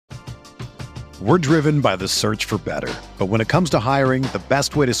We're driven by the search for better. But when it comes to hiring, the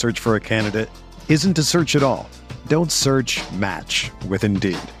best way to search for a candidate isn't to search at all. Don't search, match with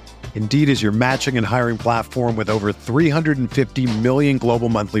Indeed. Indeed is your matching and hiring platform with over 350 million global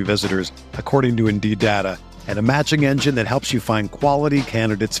monthly visitors, according to Indeed data, and a matching engine that helps you find quality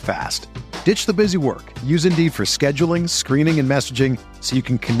candidates fast. Ditch the busy work. Use Indeed for scheduling, screening, and messaging so you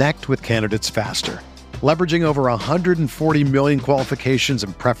can connect with candidates faster. Leveraging over 140 million qualifications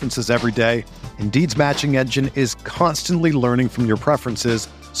and preferences every day, Indeed's matching engine is constantly learning from your preferences,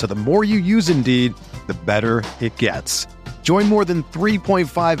 so the more you use Indeed, the better it gets. Join more than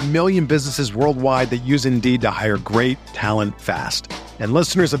 3.5 million businesses worldwide that use Indeed to hire great talent fast. And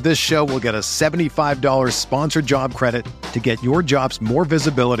listeners of this show will get a $75 sponsored job credit to get your jobs more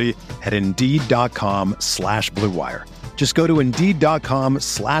visibility at Indeed.com/Blue Wire. Just go to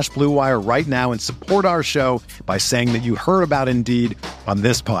Indeed.com/Blue Wire right now and support our show by saying that you heard about Indeed on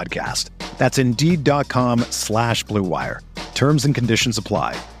this podcast. That's Indeed.com/Blue Wire. Terms and conditions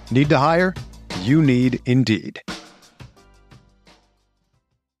apply. Need to hire? You need Indeed.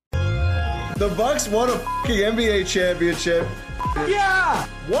 The Bucks won a fucking NBA championship. Yeah!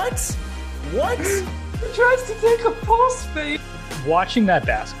 What? He tries to take a post fake. Watching that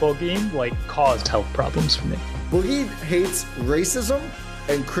basketball game, caused health problems for me. Boogie hates racism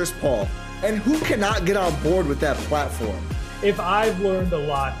and Chris Paul. And who cannot get on board with that platform? If I've learned a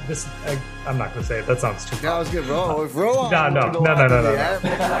lot, I'm not going to say it. That sounds too Yeah, I was good. Roll on. No.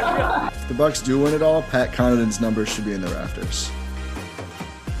 If the Bucks do win it all, Pat Connaughton's numbers should be in the rafters.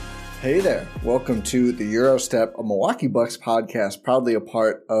 Hey there. Welcome to the Eurostep, a Milwaukee Bucks podcast, proudly a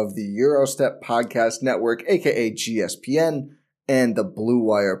part of the Eurostep Podcast Network, aka GSPN, and the Blue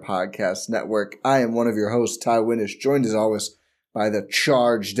Wire Podcast Network. I am one of your hosts, Ty Winnish, joined as always by the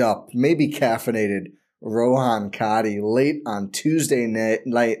charged up, maybe caffeinated Rohan Kadi, late on Tuesday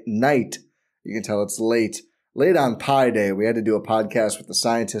night. You can tell it's late on Pi Day. We had to do a podcast with the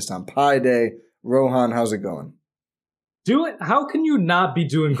scientist on Pi Day. Rohan, how's it going? How can you not be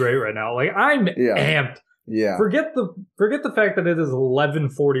doing great right now? I'm amped. Yeah. Forget the fact that it is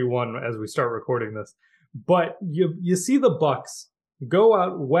 11:41 as we start recording this. But you see the Bucks go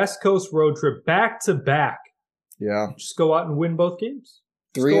out West Coast road trip back to back. Yeah. Just go out and win both games.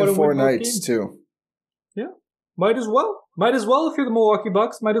 3 and 4 nights too. Yeah. Might as well if you're the Milwaukee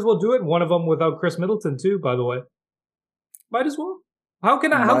Bucks. Might as well do it. One of them without Chris Middleton too, by the way. Might as well. How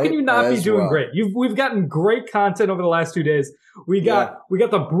can you not be doing great? We've gotten great content over the last 2 days. We got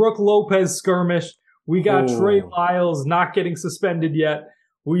the Brook Lopez skirmish. We got Trey Lyles not getting suspended yet.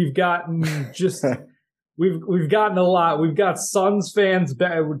 We've gotten we've gotten a lot. We've got Suns fans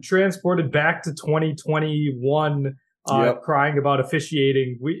transported back to 2021, crying about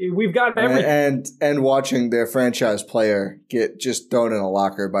officiating. We've got everything. And watching their franchise player get just thrown in a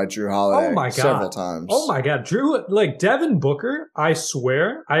locker by Drew Holiday several times. Oh my God, Drew! Devin Booker, I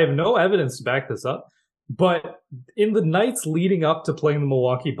swear, I have no evidence to back this up, but in the nights leading up to playing the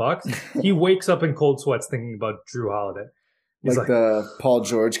Milwaukee Bucks, he wakes up in cold sweats thinking about Drew Holiday. He's like the Paul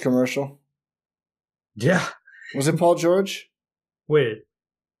George commercial. Yeah. Was it Paul George? Wait,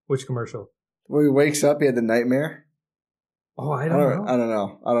 which commercial? Where he wakes up, he had the nightmare. Oh, I don't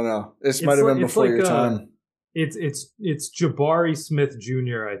know. This might have been before your time. It's Jabari Smith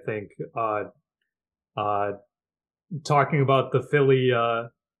Jr., I think, talking about the Philly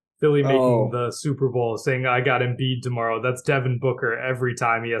making the Super Bowl, saying, I got Embiid tomorrow. That's Devin Booker every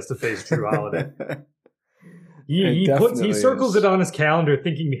time he has to face Drew Holiday. He circles it on his calendar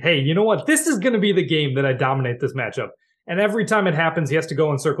thinking, hey, you know what? This is going to be the game that I dominate this matchup. And every time it happens, he has to go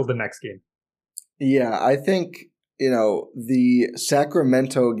and circle the next game. Yeah, I think, the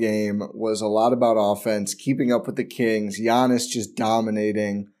Sacramento game was a lot about offense, keeping up with the Kings, Giannis just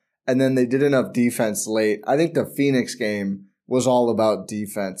dominating, and then they did enough defense late. I think the Phoenix game was all about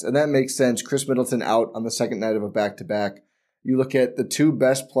defense, and that makes sense. Chris Middleton out on the second night of a back-to-back. You look at the two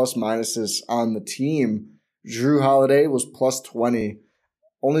best plus-minuses on the team. Drew Holiday was plus 20,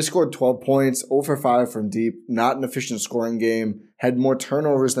 only scored 12 points, 0 for 5 from deep, not an efficient scoring game, had more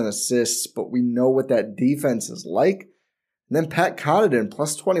turnovers than assists, but we know what that defense is like. And then Pat Connaughton,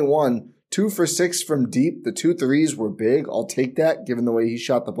 plus 21, 2 for 6 from deep. The 2 threes were big. I'll take that given the way he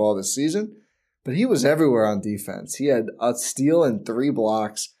shot the ball this season. But he was everywhere on defense. He had a steal and 3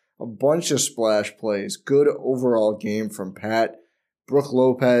 blocks, a bunch of splash plays, good overall game from Pat. Brook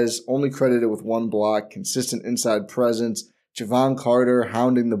Lopez, only credited with 1 block, consistent inside presence. Javon Carter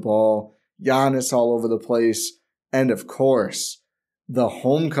hounding the ball. Giannis all over the place. And of course, the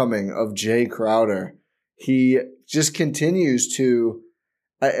homecoming of Jay Crowder. He just continues to,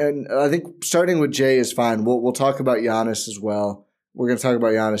 and I think starting with Jay is fine. We'll talk about Giannis as well. we're going to talk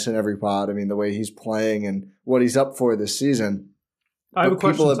about Giannis in every pod. I mean, the way he's playing and what he's up for this season. I have a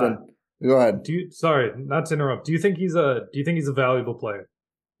question. Go ahead. Sorry, not to interrupt. Do you think he's a valuable player?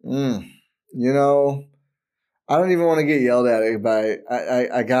 I don't even want to get yelled at by.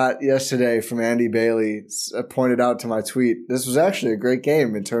 I got yesterday from Andy Bailey pointed out to my tweet. This was actually a great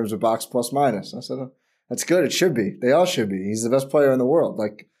game in terms of box plus minus. I said, that's good. It should be. They all should be. He's the best player in the world.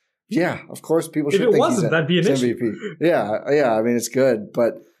 Like, yeah, of course people should think he's that'd be an issue. MVP. Yeah. I mean, it's good,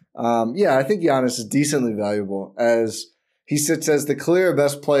 but I think Giannis is decently valuable as he sits as the clear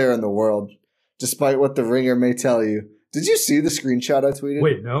best player in the world, despite what the Ringer may tell you. Did you see the screenshot I tweeted?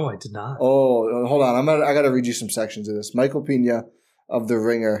 Wait, no, I did not. Oh, hold on. I got to read you some sections of this. Michael Pena of the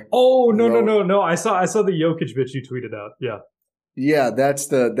Ringer. Oh, no. I saw the Jokic bit you tweeted out. Yeah. Yeah, that's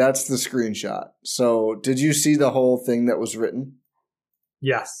the screenshot. So, did you see the whole thing that was written?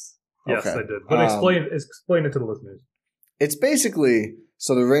 Yes. Yes, okay. I did. But explain it to the listeners. It's basically,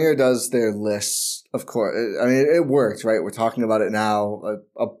 so the Ringer does their lists, of course. I mean, it worked, right? We're talking about it now.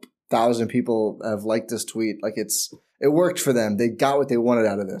 1,000 people have liked this tweet. Like it worked for them. They got what they wanted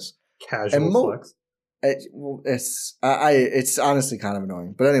out of this. Casual flex. It's honestly kind of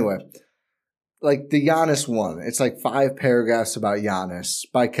annoying. But anyway, like the Giannis one, it's like 5 paragraphs about Giannis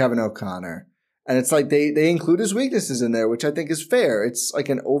by Kevin O'Connor. And it's like they include his weaknesses in there, which I think is fair. It's like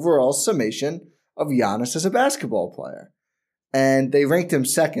an overall summation of Giannis as a basketball player. And they ranked him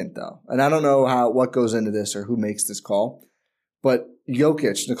second, though. And I don't know what goes into this or who makes this call. But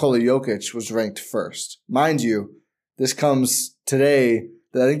Nikola Jokic was ranked first. Mind you, this comes today.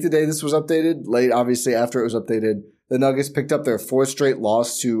 I think the day this was updated, late obviously after it was updated, the Nuggets picked up their 4th straight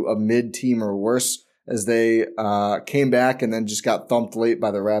loss to a mid-team or worse as they came back and then just got thumped late by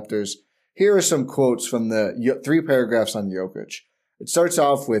the Raptors. Here are some quotes from the 3 paragraphs on Jokic. It starts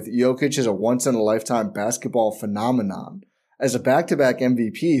off with, Jokic is a once-in-a-lifetime basketball phenomenon. As a back-to-back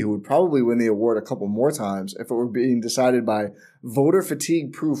MVP who would probably win the award a couple more times if it were being decided by voter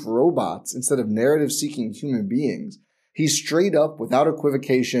fatigue-proof robots instead of narrative-seeking human beings, he's straight up, without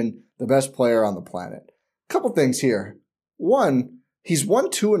equivocation, the best player on the planet. Couple things here. One, he's won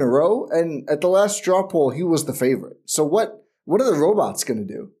 2 in a row, and at the last straw poll, he was the favorite. So what are the robots going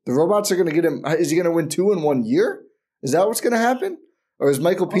to do? The robots are going to get him – is he going to win 2 in 1 year? Is that what's going to happen? Or does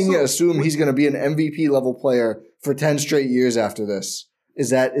Michael Pena assume he's going to be an MVP-level player for 10 straight years after this? Is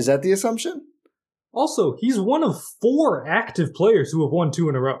that the assumption? Also, he's one of 4 active players who have won 2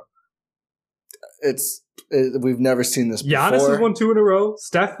 in a row. We've never seen this before. Giannis has won 2 in a row.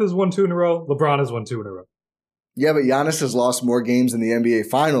 Steph has won 2 in a row. LeBron has won 2 in a row. Yeah, but Giannis has lost more games in the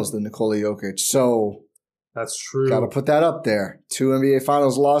NBA Finals than Nikola Jokic. So that's true. Got to put that up there. 2 NBA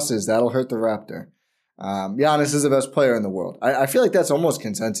Finals losses. That'll hurt the Raptor. Giannis is the best player in the world. I feel like that's almost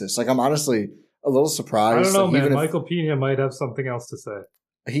consensus. Like, I'm honestly a little surprised. I don't know, like, man. Michael Pena might have something else to say.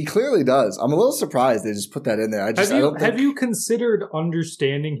 He clearly does. I'm a little surprised they just put that in there. Have you considered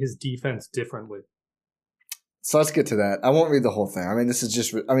understanding his defense differently? So let's get to that. I won't read the whole thing. I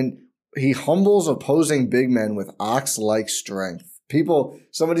mean, he humbles opposing big men with ox-like strength.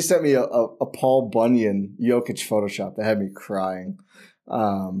 Somebody sent me a Paul Bunyan Jokic Photoshop that had me crying.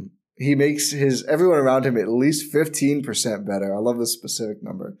 He makes everyone around him at least 15% better. I love this specific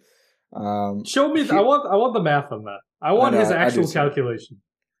number. Show me. I want the math on that. I want his actual calculation.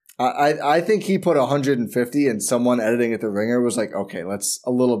 I think he put 150, and someone editing at the Ringer was like, "Okay, we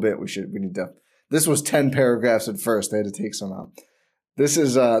need to." This was 10 paragraphs at first. They had to take some out. This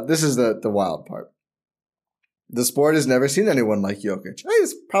is the wild part. The sport has never seen anyone like Jokic.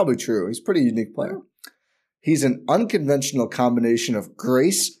 It's probably true. He's a pretty unique player. He's an unconventional combination of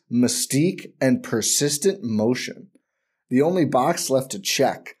grace, mystique, and persistent motion. The only box left to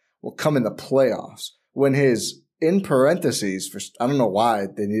check will come in the playoffs when his, in parentheses, I don't know why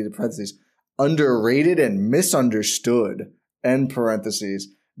they needed parentheses, underrated and misunderstood, end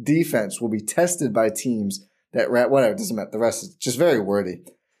parentheses, defense will be tested by teams that, whatever, it doesn't matter. The rest is just very wordy.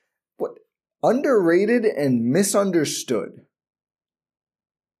 What? Underrated and misunderstood.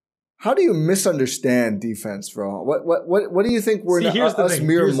 How do you misunderstand defense, bro? What do you think us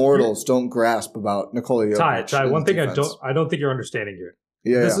mere mortals don't grasp about Nikola Jokic? Ty, one thing I don't think you're understanding here.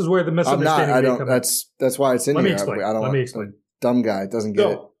 Yeah, this is where the misunderstanding. I don't. That's why it's in here. Let me explain. Dumb guy doesn't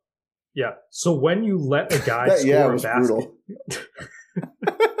get it. Yeah. So when you let a guy score a basket,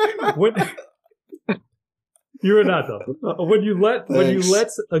 you're not though. When you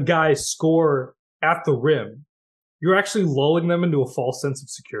let a guy score at the rim, you're actually lulling them into a false sense of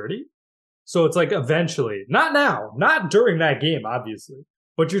security. So it's like eventually, not now, not during that game, obviously,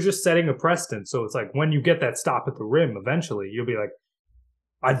 but you're just setting a precedent. So it's like when you get that stop at the rim, eventually you'll be like,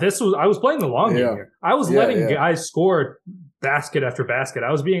 I was playing the long game here. I was letting guys score basket after basket.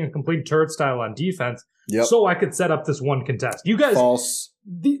 I was being a complete turnstile on defense so I could set up this one contest. You guys, false.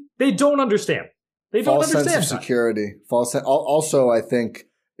 They don't understand. They don't understand. False sense of security. Also, I think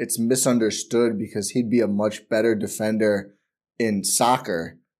it's misunderstood because he'd be a much better defender in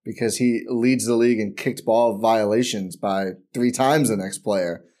soccer because he leads the league in kicked ball violations by 3 times the next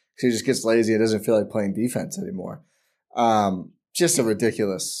player. Because he just gets lazy and doesn't feel like playing defense anymore. Just a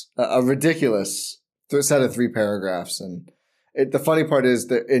ridiculous set of 3 paragraphs. And the funny part is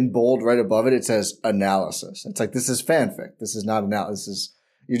that in bold right above it, it says analysis. It's like, this is fanfic. This is not analysis.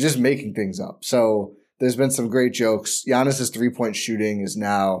 You're just making things up. So there's been some great jokes. Giannis's 3-point shooting is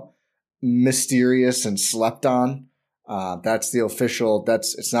now mysterious and slept on. That's the official.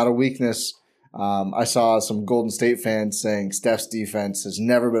 It's not a weakness. I saw some Golden State fans saying Steph's defense has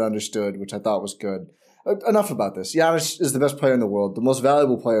never been understood, which I thought was good. Enough about this. Giannis is the best player in the world, the most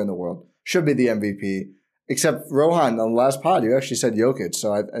valuable player in the world, should be the MVP. Except Rohan, on the last pod, you actually said Jokic.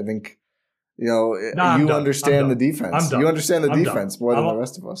 So I think, you understand the defense. You understand the defense more than the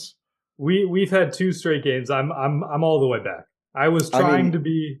rest of us. We've had 2 straight games. I'm all the way back. I was trying to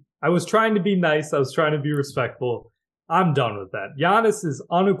be nice. I was trying to be respectful. I'm done with that. Giannis is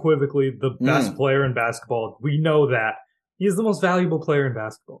unequivocally the best player in basketball. We know that. He is the most valuable player in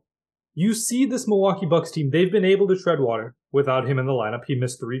basketball. You see this Milwaukee Bucks team, they've been able to tread water without him in the lineup. He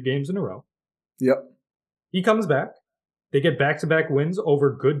missed 3 games in a row. Yep. He comes back. They get back-to-back wins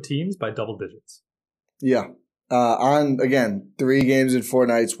over good teams by double digits. Yeah. On 3 games in 4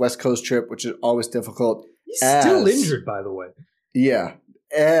 nights, West Coast trip, which is always difficult. He's still injured, by the way. Yeah.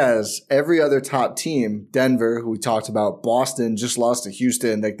 As every other top team, Denver, who we talked about, Boston just lost to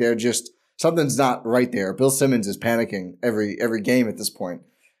Houston. Like they're just something's not right there. Bill Simmons is panicking every game at this point.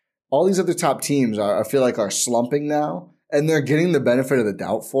 All these other top teams I feel like are slumping now, and they're getting the benefit of the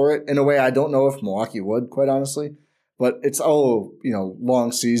doubt for it in a way I don't know if Milwaukee would, quite honestly. But it's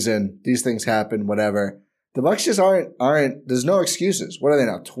long season. These things happen. Whatever. The Bucks just aren't. There's no excuses. What are they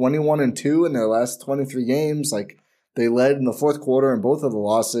now? 21-2 in their last 23 games. Like they led in the fourth quarter in both of the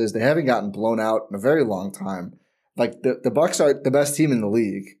losses. They haven't gotten blown out in a very long time. Like the Bucks are the best team in the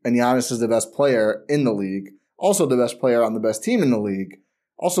league, and Giannis is the best player in the league. Also the best player on the best team in the league.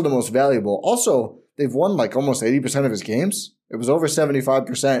 Also the most valuable. Also, they've won like almost 80% of his games. It was over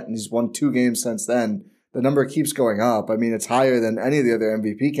 75%, and he's won 2 games since then. The number keeps going up. I mean, it's higher than any of the other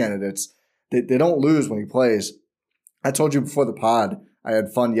MVP candidates. They don't lose when he plays. I told you before the pod, I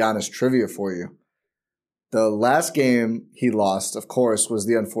had fun Giannis trivia for you. The last game he lost, of course, was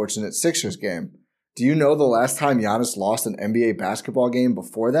the unfortunate Sixers game. Do you know the last time Giannis lost an NBA basketball game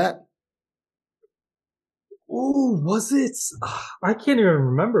before that? Oh, was it? I can't even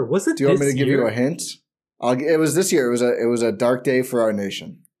remember. Was it? Do you want me to give you a hint? It was this year. It was a dark day for our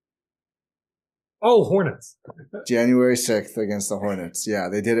nation. Oh, Hornets. January 6th against the Hornets. Yeah,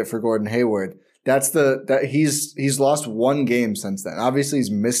 they did it for Gordon Hayward. He's lost 1 game since then. Obviously,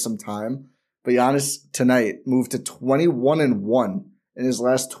 he's missed some time, but Giannis tonight moved to 21-1 in his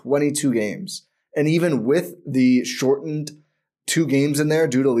last 22 games, and even with the shortened 2 games in there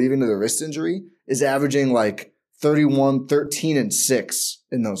due to leaving to the wrist injury, is averaging like 31, 13, and 6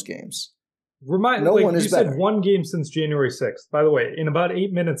 in those games. No one is better. You said 1 game since January 6th. By the way, in about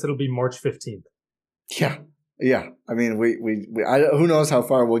 8 minutes, it'll be March 15th. Yeah. I mean, who knows how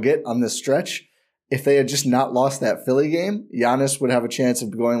far we'll get on this stretch. If they had just not lost that Philly game, Giannis would have a chance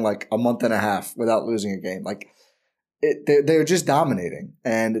of going like a month and a half without losing a game. Like they're just dominating,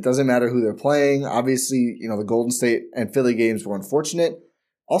 and it doesn't matter who they're playing. Obviously, the Golden State and Philly games were unfortunate.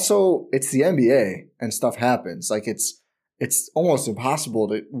 Also, it's the NBA and stuff happens. Like it's almost impossible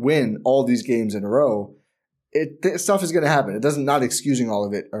to win all these games in a row. Stuff is going to happen. It doesn't, not excusing all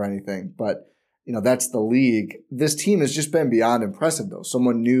of it or anything, but that's the league. This team has just been beyond impressive though.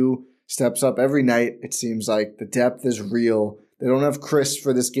 Someone new steps up every night. It seems like the depth is real. They don't have Chris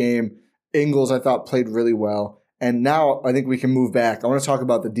for this game. Ingles, I thought, played really well. And now I think we can move back. I want to talk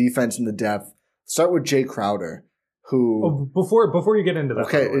about the defense and the depth. Start with Jay Crowder, who before you get into that.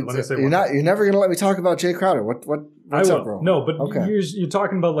 Okay, you're never going to let me talk about Jay Crowder. What's up, bro? No, but okay. You're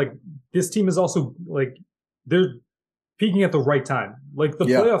talking about like this team is also like they're peaking at the right time. Like the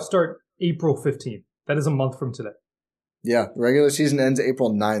playoffs start April 15th. That is a month from today. Yeah, the regular season ends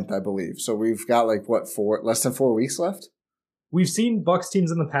April 9th, I believe. So we've got like less than 4 weeks left? We've seen Bucks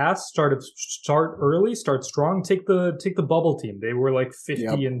teams in the past start early, start strong. Take the bubble team. They were like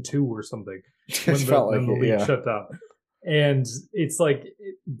 50-2 or something when the league shut down. And it's like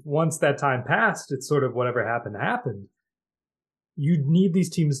once that time passed, it's sort of whatever happened. You need these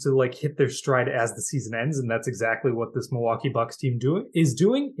teams to like hit their stride as the season ends, and that's exactly what this Milwaukee Bucks team is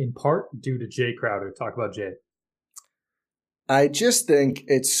doing, in part due to Jay Crowder. Talk about Jay. I just think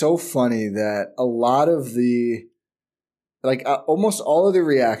it's so funny that a lot of the, almost all of the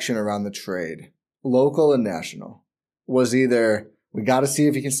reaction around the trade, local and national, was either we got to see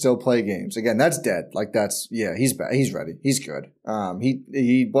if he can still play games. Again, that's dead. He's back. He's ready. He's good.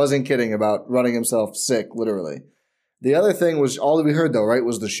 He wasn't kidding about running himself sick, literally. The other thing was all that we heard though, right,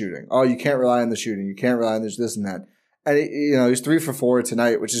 was the shooting. Oh, you can't rely on the shooting. You can't rely on this and that. And he's 3 for 4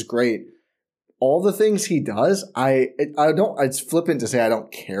 tonight, which is great. All the things he does, it's flippant to say I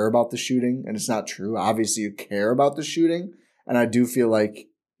don't care about the shooting, and it's not true. Obviously, you care about the shooting, and I do feel like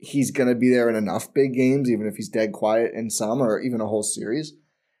he's going to be there in enough big games, even if he's dead quiet in some or even a whole series.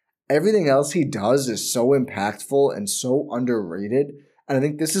 Everything else he does is so impactful and so underrated, and I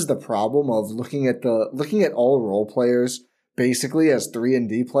think this is the problem of looking at all role players basically as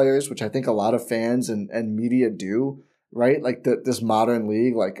 3-and-D players, which I think a lot of fans and media do, right? Like this modern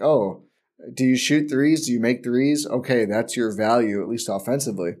league, like, oh, do you shoot threes? Do you make threes? Okay, that's your value, at least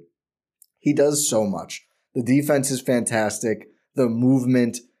offensively. He does so much. The defense is fantastic. The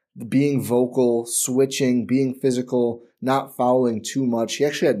movement, being vocal, switching, being physical, not fouling too much. He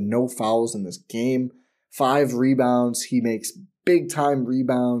actually had no fouls in this game. 5 rebounds. He makes big-time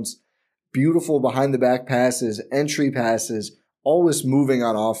rebounds. Beautiful behind-the-back passes, entry passes, always moving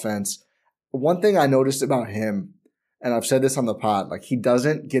on offense. One thing I noticed about him, and I've said this on the pod, he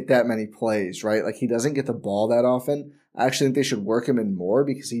doesn't get that many plays, right? He doesn't get the ball that often. I actually think they should work him in more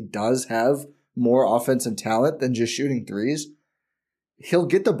because he does have more offensive talent than just shooting threes. He'll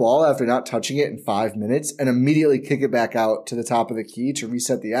get the ball after not touching it in 5 minutes and immediately kick it back out to the top of the key to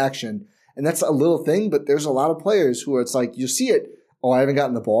reset the action. And that's a little thing, but there's a lot of players who it's you see it, oh, I haven't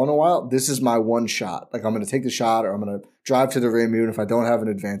gotten the ball in a while. This is my one shot. I'm going to take the shot or I'm going to drive to the rim even if I don't have an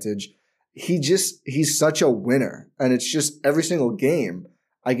advantage. He's such a winner. And it's just every single game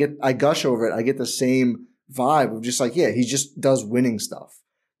I gush over it. I get the same vibe of just he just does winning stuff.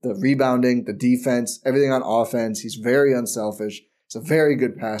 The rebounding, the defense, everything on offense. He's very unselfish. He's a very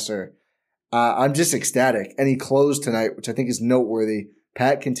good passer. I'm just ecstatic. And he closed tonight, which I think is noteworthy.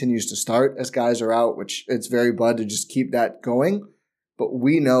 Pat continues to start as guys are out, which it's very Bud to just keep that going. But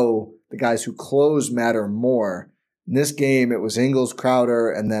we know the guys who close matter more. In this game, it was Ingles, Crowder,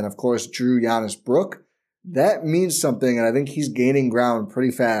 and then, of course, Drew, Giannis, Brook. That means something, and I think he's gaining ground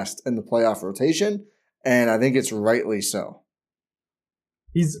pretty fast in the playoff rotation, and I think it's rightly so.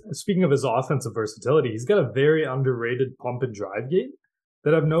 Speaking of his offensive versatility, he's got a very underrated pump and drive game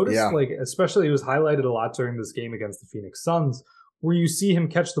that I've noticed. Especially it was highlighted a lot during this game against the Phoenix Suns, where you see him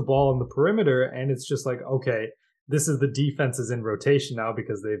catch the ball on the perimeter, and it's just okay, this is the defenses in rotation now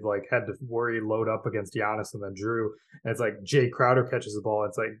because they've had to load up against Giannis and then Drew. And it's Jay Crowder catches the ball.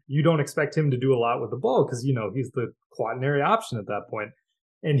 It's you don't expect him to do a lot with the ball because, he's the quaternary option at that point.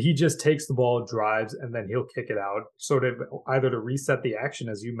 And he just takes the ball, drives, and then he'll kick it out sort of either to reset the action,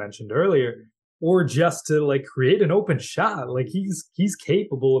 as you mentioned earlier, or just to create an open shot. He's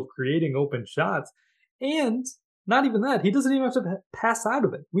capable of creating open shots. And not even that, he doesn't even have to pass out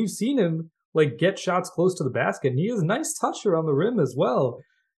of it. We've seen him get shots close to the basket, and he has a nice touch around the rim as well.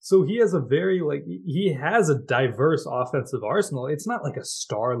 So he has he has a diverse offensive arsenal. It's not a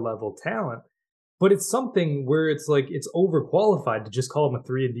star level talent, but it's something where it's it's overqualified to just call him a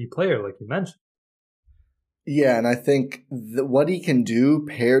 3-and-D player, like you mentioned. Yeah, and I think what he can do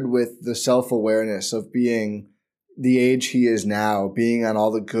paired with the self-awareness of being the age he is now, being on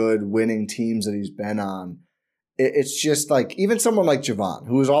all the good winning teams that he's been on, it's just even someone like Javon,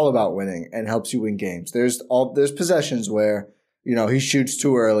 who is all about winning and helps you win games. There's possessions where, he shoots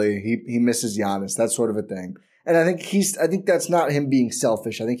too early, he misses Giannis, that sort of a thing. And I think that's not him being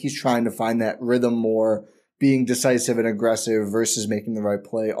selfish. I think he's trying to find that rhythm more, being decisive and aggressive versus making the right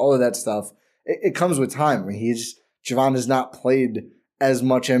play. All of that stuff. It comes with time. Javon has not played as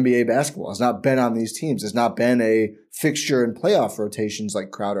much NBA basketball, has not been on these teams, has not been a fixture in playoff rotations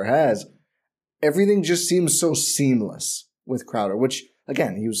like Crowder has. Everything just seems so seamless with Crowder, which,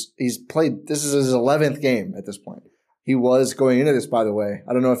 again, he's played, this is his 11th game at this point. He was going into this, by the way.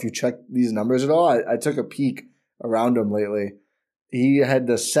 I don't know if you checked these numbers at all. I took a peek around him lately. He had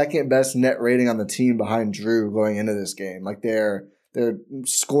the second best net rating on the team behind Drew going into this game. They're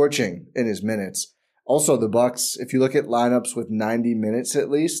scorching in his minutes. Also, the Bucks, if you look at lineups with 90 minutes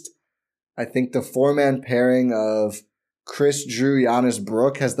at least, I think the 4-man pairing of Chris, Drew, Giannis,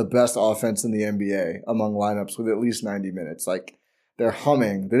 Brook has the best offense in the NBA among lineups with at least 90 minutes. They're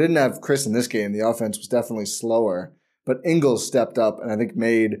humming. They didn't have Chris in this game. The offense was definitely slower. But Ingles stepped up and I think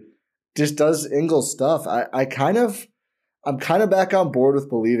does Ingles stuff. I'm kind of back on board with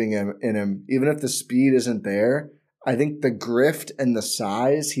believing in him, even if the speed isn't there. I think the grift and the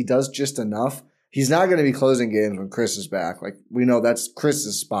size, he does just enough He's not going to be closing games when Chris is back. Like, we know that's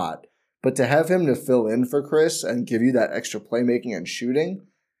Chris's spot. But to have him to fill in for Chris and give you that extra playmaking and shooting,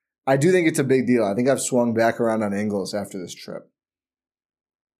 I do think it's a big deal. I think I've swung back around on Ingles after this trip.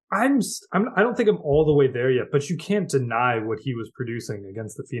 I don't think I'm all the way there yet, but you can't deny what he was producing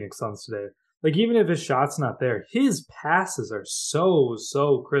against the Phoenix Suns today. Like, even if his shot's not there, his passes are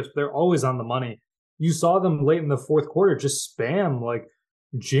so crisp. They're always on the money. You saw them late in the fourth quarter just spam like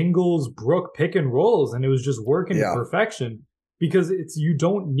Jingles, Brook pick and rolls, and it was just working to perfection because you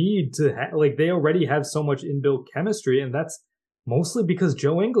don't need to like they already have so much inbuilt chemistry, and that's mostly because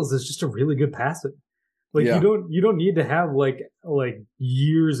Joe Ingles is just a really good passer. Like you don't need to have like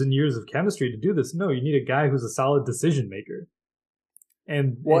years and years of chemistry to do this. No, you need a guy who's a solid decision maker.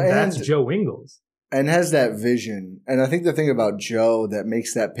 And that's Joe Ingles. And has that vision. And I think the thing about Joe that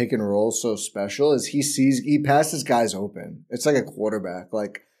makes that pick and roll so special is he passes guys open. It's like a quarterback.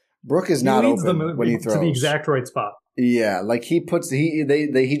 Like Brook is not open when he throws. To the exact right spot. Yeah, like he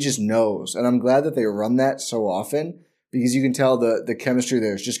just knows. And I'm glad that they run that so often because you can tell the chemistry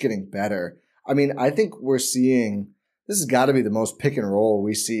there is just getting better. I mean, I think we're seeing this has got to be the most pick and roll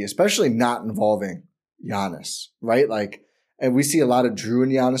we see, especially not involving Giannis, right? Like, and we see a lot of Drew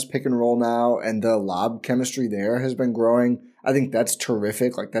and Giannis pick and roll now, and the lob chemistry there has been growing. I think that's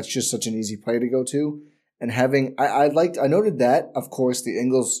terrific. Like, that's just such an easy play to go to. And having, I noted that, of course, the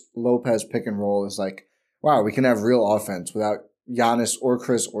Ingles Lopez pick and roll is like, wow, we can have real offense without Giannis or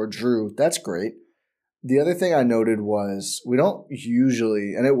Chris or Drew. That's great. The other thing I noted was we don't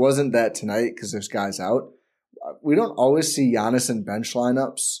usually, and it wasn't that tonight because there's guys out, we don't always see Giannis in bench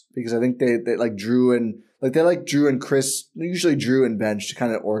lineups because I think they like Drew and Chris, usually Drew and bench to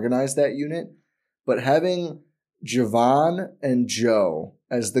kind of organize that unit. But having Javon and Joe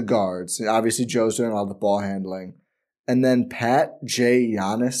as the guards, and obviously Joe's doing all the ball handling, and then Pat, Jay,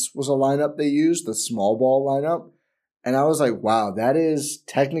 Giannis was a lineup they used, the small ball lineup. And I was like, wow, that is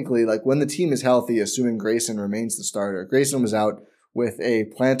technically like when the team is healthy, assuming Grayson remains the starter. Grayson was out with a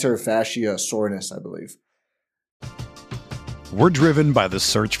plantar fascia soreness, I believe. We're driven by the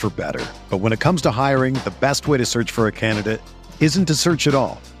search for better. But when it comes to hiring, the best way to search for a candidate isn't to search at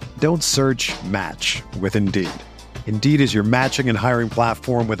all. Don't search, match with Indeed. Indeed is your matching and hiring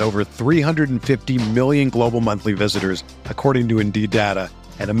platform with over 350 million global monthly visitors, according to Indeed data,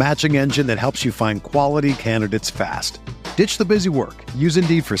 and a matching engine that helps you find quality candidates fast. Ditch the busy work. Use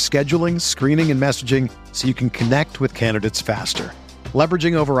Indeed for scheduling, screening, and messaging so you can connect with candidates faster.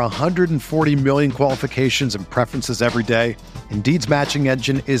 Leveraging over 140 million qualifications and preferences every day, Indeed's matching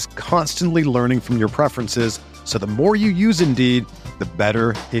engine is constantly learning from your preferences, so the more you use Indeed, the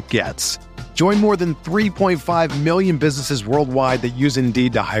better it gets. Join more than 3.5 million businesses worldwide that use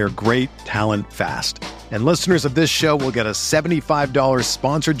Indeed to hire great talent fast. And listeners of this show will get a $75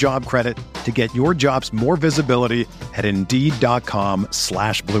 sponsored job credit to get your jobs more visibility at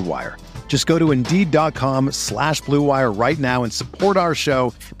Indeed.com/Blue Wire. Just go to Indeed.com/Blue Wire right now and support our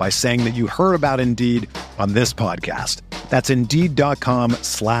show by saying that you heard about Indeed on this podcast. That's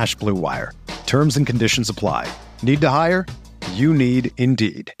Indeed.com/Blue Wire. Terms and conditions apply. Need to hire? You need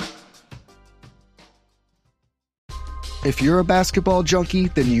Indeed. If you're a basketball junkie,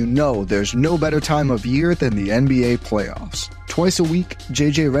 then you know there's no better time of year than the NBA playoffs. Twice a week,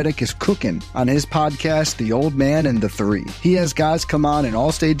 JJ Redick is cooking on his podcast, The Old Man and the Three. He has guys come on in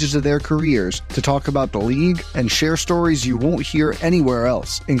all stages of their careers to talk about the league and share stories you won't hear anywhere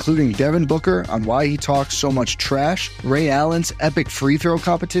else, including Devin Booker on why he talks so much trash, Ray Allen's epic free throw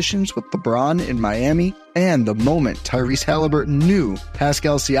competitions with LeBron in Miami, and the moment Tyrese Halliburton knew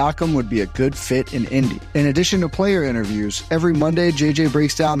Pascal Siakam would be a good fit in Indy. In addition to player interviews, every Monday JJ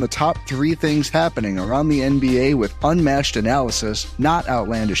breaks down the top 3 things happening around the NBA with unmatched analysis, not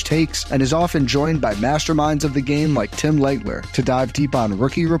outlandish takes, and is often joined by masterminds of the game like Tim Legler to dive deep on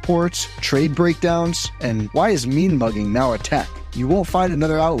rookie reports, trade breakdowns, and why is mean mugging now a tech? You won't find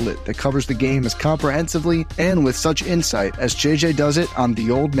another outlet that covers the game as comprehensively and with such insight as JJ does it on The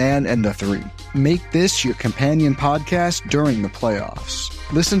Old Man and the Three. Make this your companion podcast during the playoffs.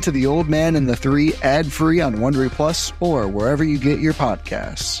 Listen to The Old Man and the Three ad-free on Wondery Plus or wherever you get your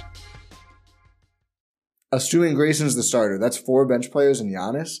podcasts. Assuming Grayson's the starter, that's 4 bench players and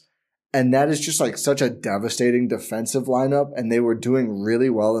Giannis. And that is just like such a devastating defensive lineup. And they were doing really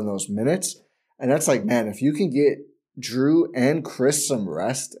well in those minutes. And that's like, man, if you can get Drew and Chris some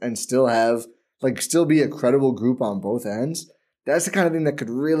rest and still be a credible group on both ends, that's the kind of thing that could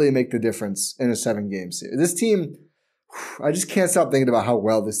really make the difference in a 7-game series. This team, I just can't stop thinking about how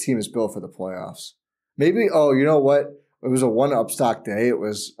well this team is built for the playoffs. Maybe, you know what? It was a 1 upstock day. It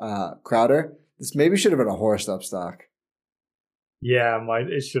was Crowder. This maybe should have been a Horst upstock. Yeah,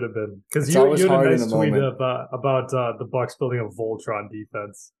 it should have been, because you had a nice tweet about the Bucks building a Voltron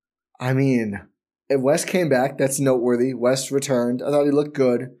defense. I mean, if West came back, that's noteworthy. West returned. I thought he looked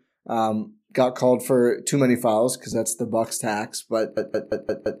good. Got called for too many fouls because that's the Bucks tax, but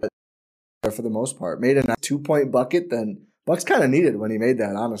for the most part, made a 2-point bucket. Then Bucks kind of needed when he made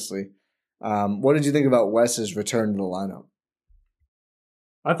that. Honestly, what did you think about West's return to the lineup?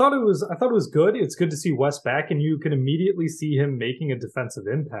 I thought it was good. It's good to see West back, and you can immediately see him making a defensive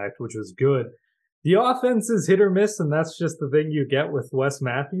impact, which was good. The offense is hit or miss, and that's just the thing you get with Wes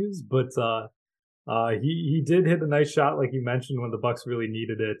Matthews. But he did hit a nice shot, like you mentioned, when the Bucks really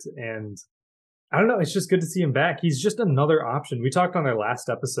needed it. And I don't know, it's just good to see him back. He's just another option. We talked on our last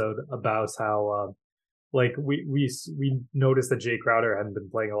episode about how we noticed that Jay Crowder hadn't been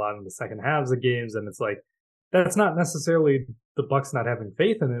playing a lot in the second halves of games, and it's like, that's not necessarily the Bucks not having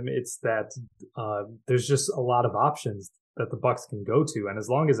faith in him. It's that there's just a lot of options that the Bucks can go to, and as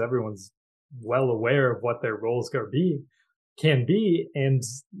long as everyone's well aware of what their roles can be, and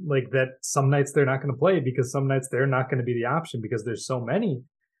like that, some nights they're not going to play because some nights they're not going to be the option because there's so many.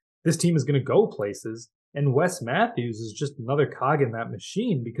 This team is going to go places, and Wes Matthews is just another cog in that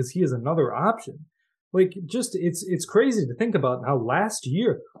machine because he is another option. Like, just it's crazy to think about how last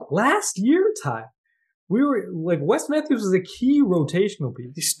year, Ty, we were like, Wes Matthews was a key rotational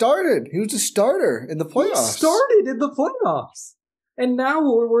piece. He started. He was a starter in the playoffs. And now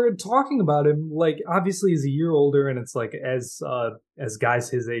we're talking about him, like, obviously he's a year older, and it's like as guys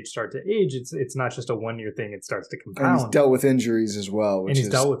his age start to age, it's not just a 1-year thing; it starts to compound. And he's dealt with injuries as well.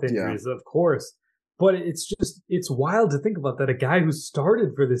 Of course. But it's wild to think about that. A guy who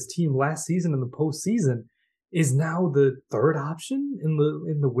started for this team last season in the postseason is now the third option in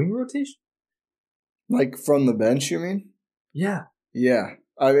the wing rotation. Like from the bench, you mean? Yeah. Yeah.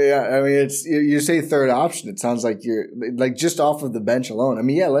 I mean, it's you say third option. It sounds like you're like just off of the bench alone. I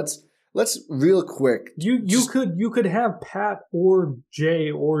mean, yeah. Let's real quick. You could have Pat or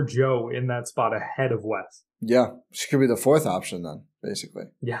Jay or Joe in that spot ahead of Wes. Yeah, she could be the fourth option then, basically.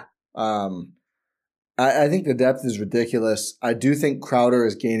 Yeah. I think the depth is ridiculous. I do think Crowder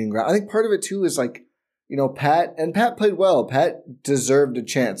is gaining ground. I think part of it too is like, Pat played well. Pat deserved a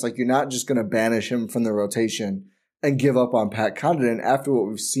chance. Like, you're not just going to banish him from the rotation and give up on Pat Connaughton after what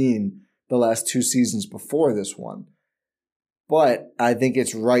we've seen the last 2 seasons before this one. But I think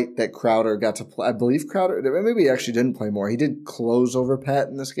it's right that Crowder got to play. I believe Crowder, maybe he actually didn't play more. He did close over Pat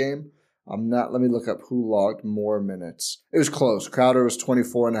in this game. Let me look up who logged more minutes. It was close. Crowder was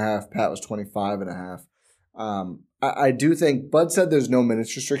 24.5. Pat was 25.5. I do think Bud said there's no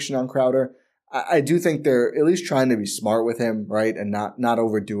minutes restriction on Crowder. I do think they're at least trying to be smart with him, right? And not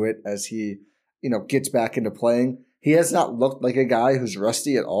overdo it as he, gets back into playing. He has not looked like a guy who's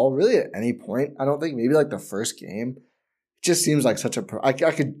rusty at all, really, at any point. I don't think. Maybe like the first game. It just seems like such a I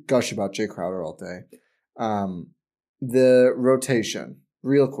could gush about Jay Crowder all day. The rotation,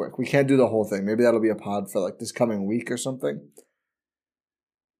 real quick. We can't do the whole thing. Maybe that'll be a pod for like this coming week or something.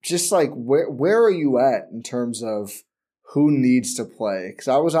 Just like where are you at in terms of who needs to play? Because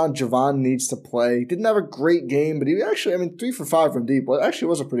I was on Javon needs to play. He didn't have a great game, but he actually, 3 for 5 from deep. Well, it actually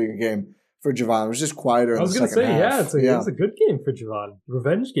was a pretty good game for Javon. It was just quieter in the second half. It was a good game for Javon.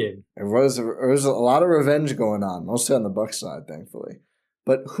 Revenge game. It was a lot of revenge going on, mostly on the Bucs side, thankfully.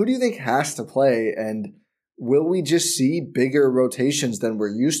 But who do you think has to play, and will we just see bigger rotations than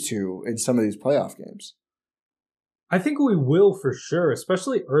we're used to in some of these playoff games? I think we will for sure,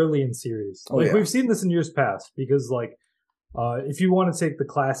 especially early in series. We've seen this in years past because, if you want to take the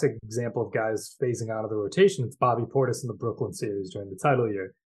classic example of guys phasing out of the rotation, it's Bobby Portis in the Brooklyn series during the title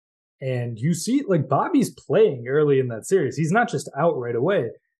year. And you see, Bobby's playing early in that series. He's not just out right away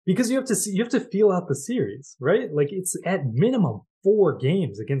because you have to feel out the series, right? It's at minimum 4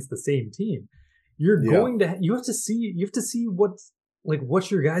 games against the same team. You have to see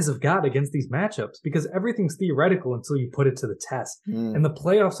what your guys have got against these matchups because everything's theoretical until you put it to the test. And the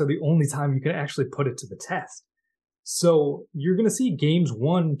playoffs are the only time you can actually put it to the test. So you're going to see games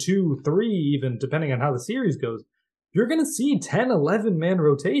 1, 2, 3, even depending on how the series goes. You're going to see 10, 11-man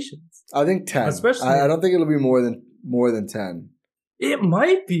rotations. I think 10. Especially, I don't think it'll be more than 10. It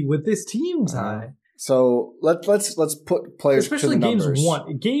might be with this team, Ty. So let's put players especially to the games numbers.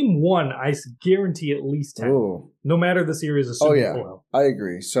 1. Game 1, I guarantee at least 10. Ooh. No matter the series. I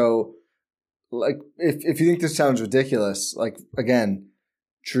agree. So, if you think this sounds ridiculous, again,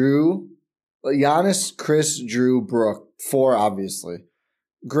 Drew, Giannis, Chris, Drew, Brooke, 4 obviously.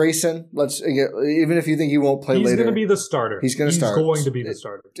 Grayson, even if you think he won't play later. He's going to be the starter. He's going to start. He's going to be the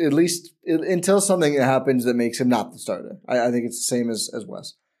starter. At least until something happens that makes him not the starter. I think it's the same as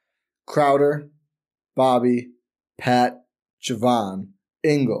Wes. Crowder, Bobby, Pat, Javon,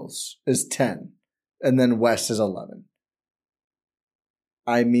 Ingles is 10, and then West is 11.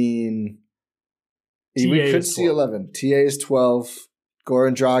 I mean, we could see 11. TA is 12.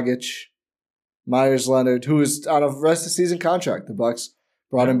 Goran Dragic, Myers Leonard, who is on a rest of season contract. The Bucks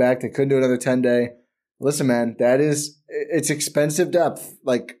brought him back. They couldn't do another 10-day. Listen, man, it's expensive depth.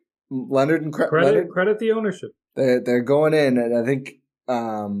 Like Leonard and credit the ownership. They're going in, and I think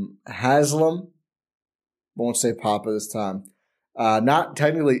Haslam, won't say Papa this time, not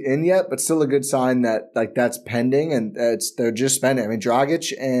technically in yet, but still a good sign that like that's pending, and they're just spending. I mean,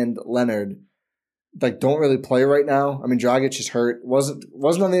 Dragic and Leonard like don't really play right now. I mean, Dragic is hurt, wasn't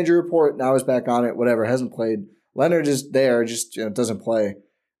on the injury report. Now he's back on it. Whatever, hasn't played. Leonard is there, just doesn't play.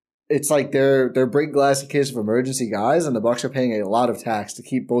 It's like they're break glass in case of emergency guys, and the Bucks are paying a lot of tax to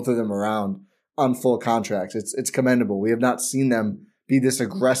keep both of them around on full contracts. It's commendable. We have not seen them be this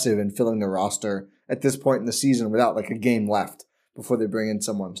aggressive in filling the roster at this point in the season without like a game left before they bring in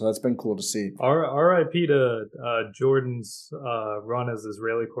someone. So that's been cool to see. R.I.P. to Jordan's run as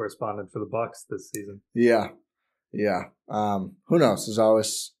Israeli correspondent for the Bucks this season. Yeah. Who knows? There's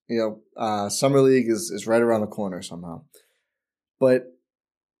always Summer League is right around the corner somehow. But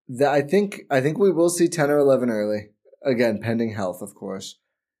I think we will see 10 or 11 early. Again, pending health, of course.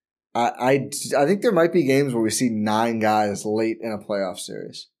 I think there might be games where we see 9 guys late in a playoff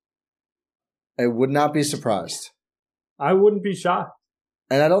series. I would not be surprised. I wouldn't be shocked.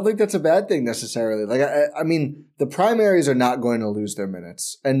 And I don't think that's a bad thing necessarily. Like, I mean, the primaries are not going to lose their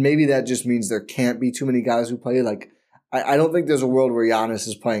minutes. And maybe that just means there can't be too many guys who play. Like, I don't think there's a world where Giannis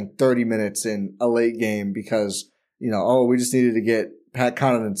is playing 30 minutes in a late game because, we just needed to get Pat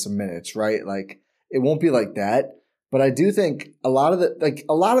Connaughton some minutes, right? Like, it won't be like that. But I do think some of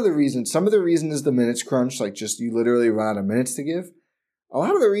the reason is the minutes crunch, like just you literally run out of minutes to give. A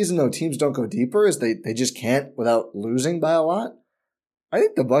lot of the reason though teams don't go deeper is they just can't without losing by a lot. I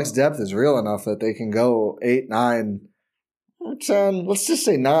think the Bucks' depth is real enough that they can go 8, 9, 10, let's just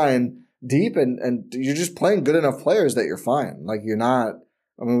say 9 deep, and you're just playing good enough players that you're fine. Like you're not.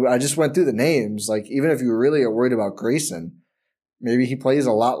 I mean, I just went through the names. Like even if you really are worried about Grayson, maybe he plays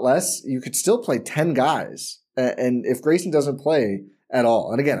a lot less. You could still play 10 guys. And if Grayson doesn't play at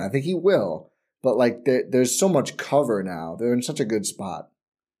all, and again, I think he will, but like there's so much cover now. They're in such a good spot.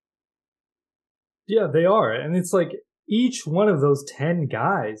 Yeah, they are. And it's like each one of those 10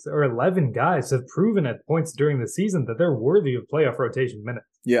 guys or 11 guys have proven at points during the season that they're worthy of playoff rotation minutes.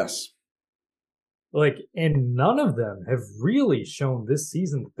 Yes. Like, and none of them have really shown this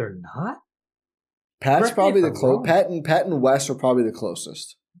season that they're not. Pat's probably the close. Pat and Wes are probably the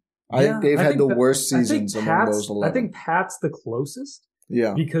closest. I think they've had the worst seasons among those 11. I think Pat's the closest.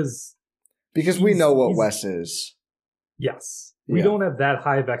 Yeah. Because we know what Wes is. Yes. We don't have that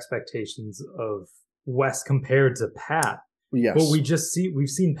high of expectations of Wes compared to Pat. Yes. But we've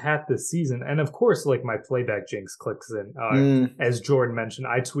seen Pat this season. And of course, like my playback jinx clicks in. As Jordan mentioned,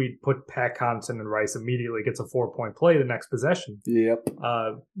 I put Pat Connaughton and Rice immediately gets a 4-point play the next possession. Yep.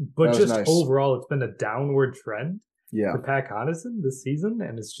 But just nice. Overall, it's been a downward trend. Yeah. For Pat Connaughton this season,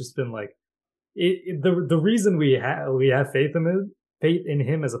 and it's just been like the reason we have faith in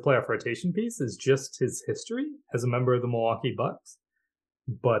him as a playoff rotation piece is just his history as a member of the Milwaukee Bucks.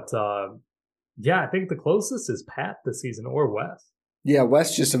 But I think the closest is Pat this season or Wes. Yeah,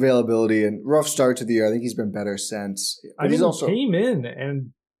 Wes just availability and rough start to the year. I think he's been better since. But he also came in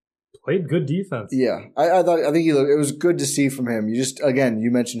and played good defense. Yeah, I think it was good to see from him.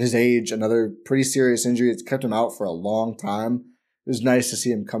 You mentioned his age, another pretty serious injury. It's kept him out for a long time. It was nice to see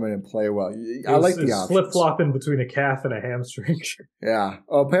him come in and play well. I like the options. Flip-flopping between a calf and a hamstring. Yeah.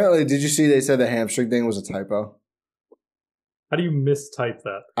 Oh, apparently, did you see they said the hamstring thing was a typo? How do you mistype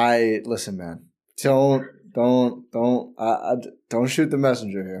that? Listen, man. Don't shoot the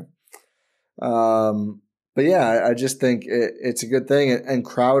messenger here. But yeah, I just think it's a good thing. And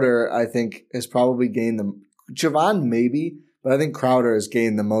Crowder, I think, has probably gained Javon maybe, but I think Crowder has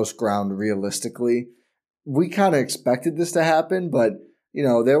gained the most ground realistically. We kind of expected this to happen, but,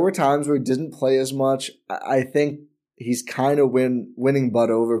 there were times where he didn't play as much. I think he's kind of winning Bud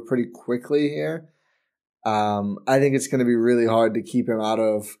over pretty quickly here. I think it's going to be really hard to keep him out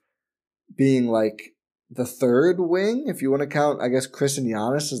of being like the third wing, if you want to count, I guess, Chris and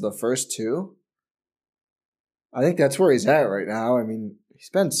Giannis as the first two. I think that's where he's at right now. I mean, he's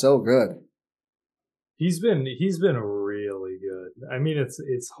been so good. He's been really good. I mean,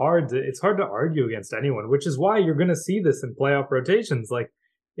 it's hard to argue against anyone, which is why you're going to see this in playoff rotations. Like,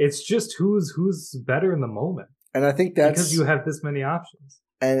 it's just who's better in the moment. And I think that's because you have this many options.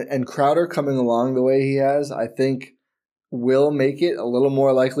 And Crowder coming along the way he has, I think will make it a little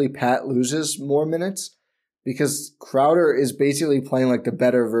more likely Pat loses more minutes. because Crowder is basically playing like the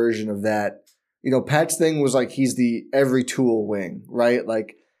better version of that. Pat's thing was like he's the every tool wing, right?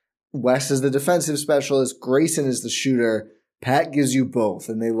 Like Wes is the defensive specialist, Grayson is the shooter. Pat gives you both,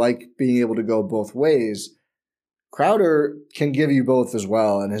 and they like being able to go both ways. Crowder can give you both as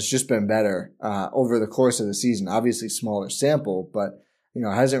well, and has just been better over the course of the season. Obviously, smaller sample, but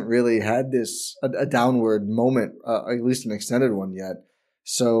hasn't really had a downward moment, at least an extended one yet.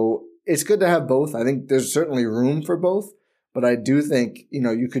 So it's good to have both. I think there's certainly room for both, but I do think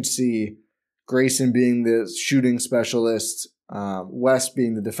you could see Grayson being the shooting specialist, Wes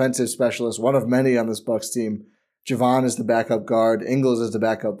being the defensive specialist, one of many on this Bucks team. Javon is the backup guard, Ingles is the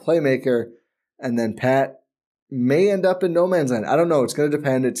backup playmaker, and then Pat may end up in no man's land. I don't know. It's going to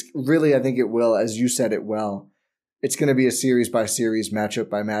depend. It's really, I think it will, as you said it well. It's going to be a series by series, matchup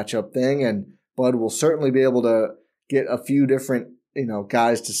by matchup thing, and Bud will certainly be able to get a few different,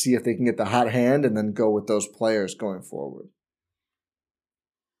 guys to see if they can get the hot hand and then go with those players going forward.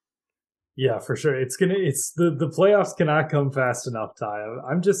 Yeah, for sure. The playoffs cannot come fast enough, Ty.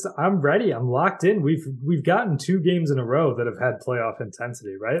 I'm ready. I'm locked in. We've gotten 2 games in a row that have had playoff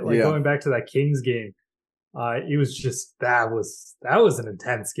intensity, right? Like going back to that Kings game. It was just that was an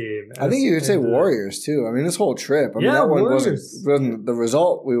intense game. I think you could say Warriors too. I mean, this whole trip. I mean, that one wasn't the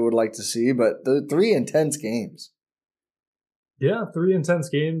result we would like to see, but the 3 intense games. Yeah, 3 intense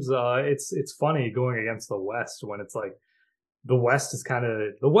games. It's funny going against the West when it's like the West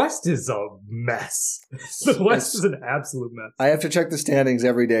is a mess. The West is an absolute mess. I have to check the standings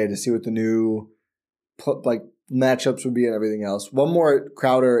every day to see what the new matchups would be and everything else. One more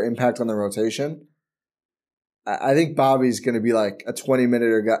Crowder impact on the rotation. I think Bobby's going to be like a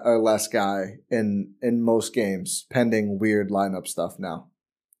 20-minute or less guy in most games, pending weird lineup stuff now.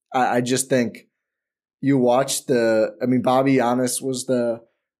 I just think you watch Bobby Giannis was the,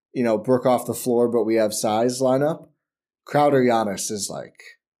 Brook off the floor, but we have size lineup. Crowder Giannis is like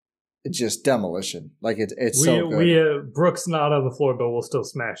just demolition. Like it's so good. Brook's not on the floor, but we'll still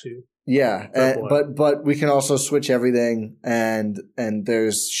smash you. Yeah, but we can also switch everything, and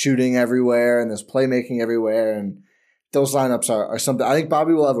there's shooting everywhere, and there's playmaking everywhere, and those lineups are something. I think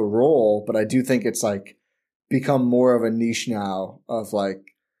Bobby will have a role, but I do think it's like become more of a niche now of like,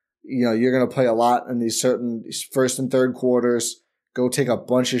 you're going to play a lot in these certain first and third quarters, go take a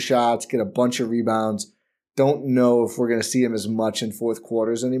bunch of shots, get a bunch of rebounds. Don't know if we're going to see him as much in fourth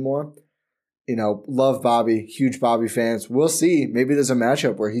quarters anymore. Love Bobby, huge Bobby fans. We'll see. Maybe there's a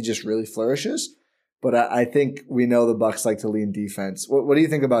matchup where he just really flourishes. But I think we know the Bucks like to lean defense. What do you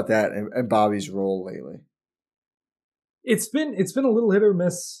think about that and Bobby's role lately? It's been a little hit or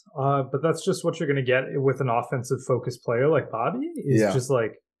miss, but that's just what you're going to get with an offensive focused player like Bobby. Just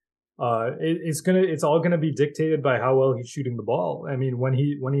like it's all going to be dictated by how well he's shooting the ball. I mean, when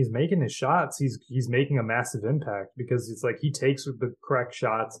he's making his shots, he's making a massive impact because it's like he takes the correct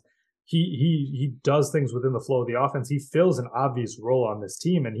shots. He does things within the flow of the offense. He fills an obvious role on this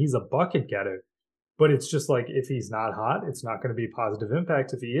team, and he's a bucket getter. But it's just like if he's not hot, it's not going to be a positive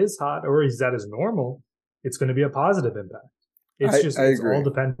impact. If he is hot or he's at his normal, it's going to be a positive impact. It's all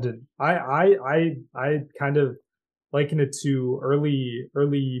dependent. I kind of liken it to early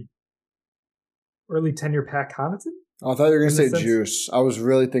tenure Pat Connaughton. I thought you were going to say Juice. I was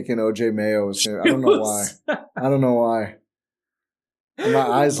really thinking OJ Mayo was going to. I don't know why. I don't know why. And my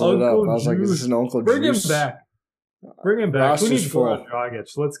eyes lit up. I was like, "Is this an Uncle Bring Juice?" Him back. Bring him back. Who needs Goran Dragic?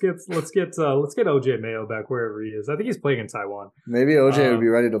 Let's get OJ Mayo back wherever he is. I think he's playing in Taiwan. Maybe OJ would be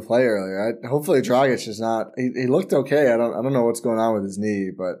ready to play earlier. Hopefully Dragic is not. He looked okay. I don't know what's going on with his knee,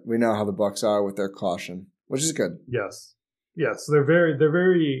 but we know how the Bucks are with their caution, which is good. Yes, they're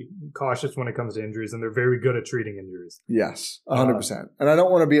very cautious when it comes to injuries, and they're very good at treating injuries. Yes, 100%. And I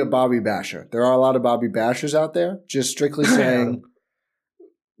don't want to be a Bobby basher. There are a lot of Bobby bashers out there. Just strictly saying.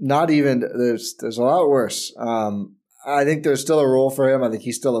 Not even there's a lot worse. I think there's still a role for him. I think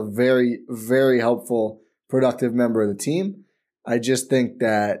he's still a very, very helpful, productive member of the team. I just think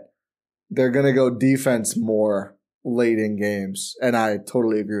that they're going to go defense more late in games, and I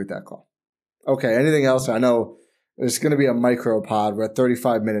totally agree with that call. Okay, anything else? I know there's going to be a micro pod. We're at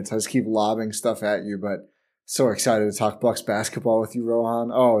 35 minutes. I just keep lobbing stuff at you, but so excited to talk Bucks basketball with you,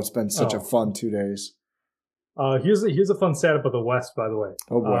 Rohan. Oh, it's been such a fun 2 days. Here's a fun stat about the West, by the way.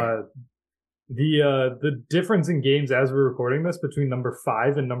 Oh boy. The difference in games as we're recording this between number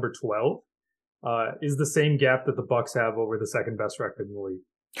 5 and number 12 is the same gap that the Bucks have over the second best record in the league.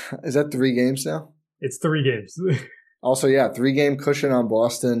 Is that 3 games now? It's 3 games. Also, 3-game cushion on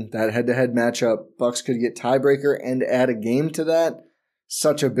Boston. That head-to-head matchup, Bucks could get tiebreaker and add a game to that.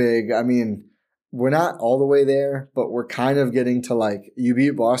 Such a big. I mean, we're not all the way there, but we're kind of getting to like you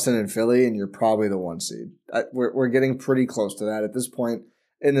beat Boston and Philly, and you're probably the 1 seed. We're getting pretty close to that at this point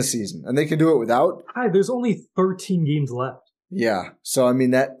in the season, and they can do it without. Hi, there's only 13 games left. Yeah, so I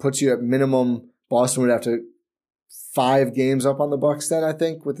mean that puts you at minimum. Boston would have to 5 games up on the Bucks then, I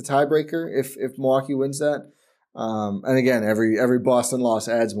think, with the tiebreaker if Milwaukee wins that. And again, every Boston loss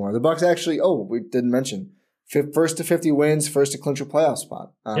adds more. The Bucks actually, we didn't mention, first to 50 wins, first to clinch a playoff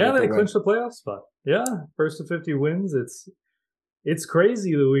spot. Yeah, they clinched the playoff spot. Yeah, first to 50 wins. It's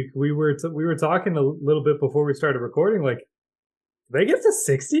crazy. We were talking a little bit before we started recording. Like, they get to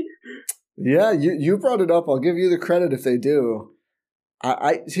 60? Yeah, you brought it up. I'll give you the credit if they do.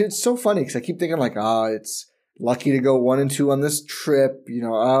 It's so funny because I keep thinking like, it's lucky to go 1-2 on this trip.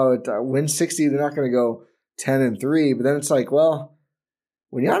 Win 60, they're not going to go 10-3. But then it's like, well,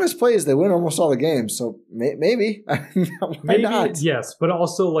 when Giannis plays, they win almost all the games. So maybe, why not? Yes, but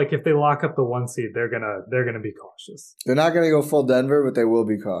also like if they lock up the 1 seed, they're gonna be cautious. They're not going to go full Denver, but they will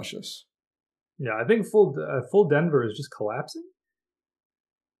be cautious. Yeah, I think full Denver is just collapsing.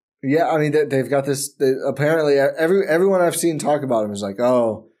 Yeah, I mean they've got this. Apparently, everyone I've seen talk about them is like,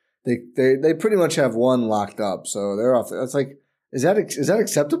 they pretty much have one locked up, so they're off. That's like, is that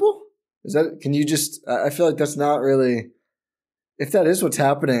acceptable? Can you just? I feel like that's not really. If that is what's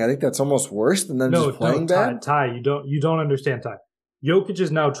happening, I think that's almost worse than them just playing bad. Ty, you don't understand, Ty. Jokic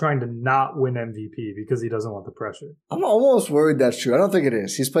is now trying to not win MVP because he doesn't want the pressure. I'm almost worried that's true. I don't think it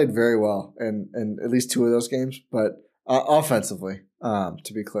is. He's played very well in at least 2 of those games, but offensively,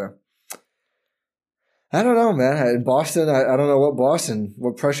 to be clear. I don't know, man. In Boston, I don't know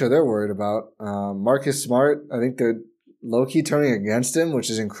what pressure they're worried about. Marcus Smart, I think they're low-key turning against him, which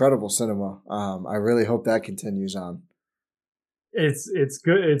is incredible cinema. I really hope that continues on. It's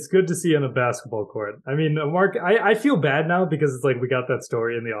good. It's good to see on a basketball court. I mean, Mark, I feel bad now because it's like we got that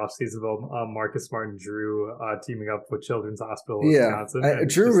story in the offseason about Marcus Smart and Drew teaming up with Children's Hospital in Wisconsin.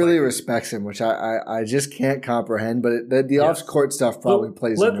 Drew really respects him, which I just can't comprehend. But the off-court stuff probably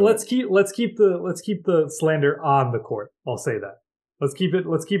plays. Let's keep the slander on the court. I'll say that. Let's keep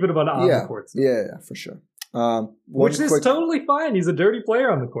it about on the court. Yeah, for sure. Which is totally fine. He's a dirty player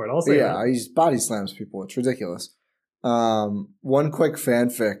on the court. I'll say that. Yeah, he body slams people. It's ridiculous. One quick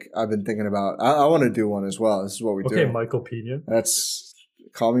fanfic I've been thinking about. I want to do one as well. This is what we do. Okay, Michael Pena.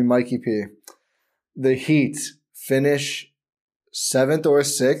 Call me Mikey P. The Heat finish 7th or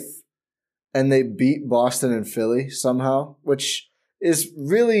 6th, and they beat Boston and Philly somehow, which is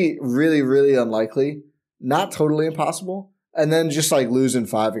really, really, really unlikely. Not totally impossible. And then just like losing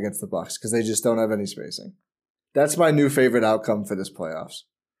 5 against the Bucks because they just don't have any spacing. That's my new favorite outcome for this playoffs.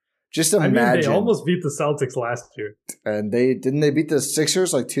 Just imagine. I mean, they almost beat the Celtics last year. And they beat the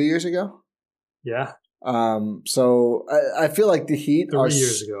Sixers like 2 years ago? Yeah. So I feel like the Heat 3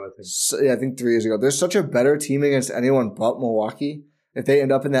 years ago, I think. Yeah, I think 3 years ago. They're such a better team against anyone but Milwaukee. If they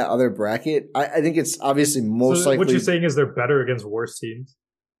end up in that other bracket, I think it's obviously most likely. What you're saying is they're better against worse teams?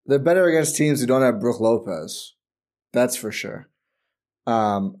 They're better against teams who don't have Brook Lopez. That's for sure.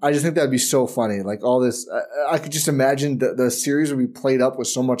 I just think that'd be so funny. Like all this, I could just imagine the series would be played up with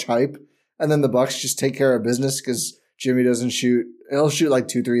so much hype, and then the Bucks just take care of business because Jimmy doesn't shoot. He'll shoot like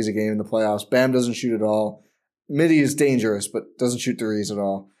 2 threes a game in the playoffs. Bam doesn't shoot at all. Mitty is dangerous, but doesn't shoot threes at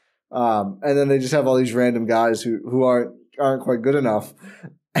all. And then they just have all these random guys who aren't quite good enough.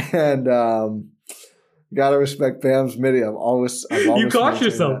 And gotta respect Bam's Mitty. You caught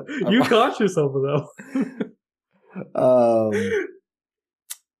yourself. You caught yourself though.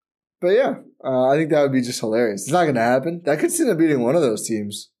 But yeah, I think that would be just hilarious. It's not going to happen. I could see them beating one of those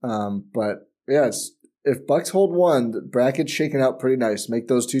teams. But yeah, if Bucks hold one, the bracket's shaking out pretty nice. Make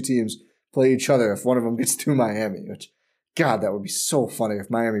those 2 teams play each other if one of them gets to Miami. Which, God, that would be so funny if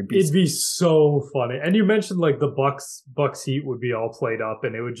Miami beats. It'd be so funny. And you mentioned like the Bucks Heat would be all played up,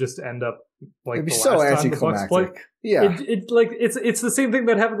 and it would just end up like it'd be the so last time the Bucks played. Yeah, it's the same thing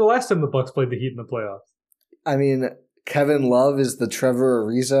that happened the last time the Bucks played the Heat in the playoffs. I mean, Kevin Love is the Trevor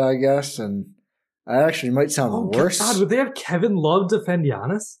Ariza, I guess, and I actually might sound worse. God, would they have Kevin Love defend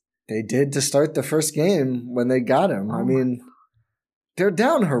Giannis? They did to start the first game when they got him. I mean, they're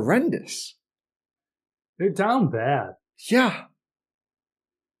down horrendous. They're down bad. Yeah.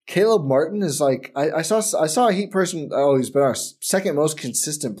 Caleb Martin is like I saw a Heat person. Oh, he's been our second most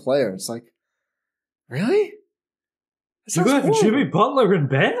consistent player. It's like, really? You got Jimmy Butler and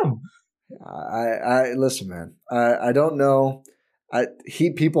Bam. I listen, man. I don't know.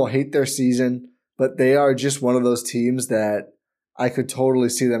 People hate their season, but they are just one of those teams that I could totally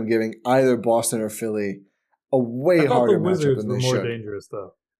see them giving either Boston or Philly a way harder matchup than they should. More dangerous,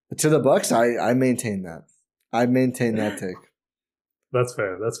 though. To the Bucks, I maintain that. I maintain that take. That's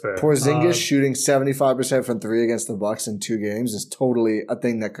fair. That's fair. Porzingis shooting 75% from three against the Bucks in 2 games is totally a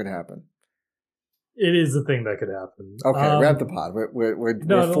thing that could happen. It is a thing that could happen. Okay, wrap the pod.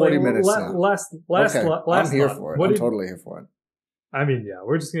 We're 40 minutes now. Last. I'm here for it. I'm totally here for it. I mean, yeah,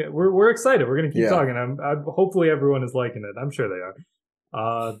 we're excited. We're gonna keep talking. I'm hopefully everyone is liking it. I'm sure they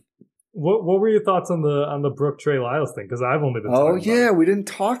are. What were your thoughts on the Brooke Trey Lyles thing? Because I've only been. We didn't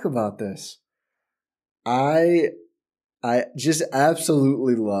talk about this. I just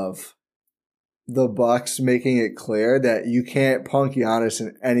absolutely love the Bucks making it clear that you can't punk Giannis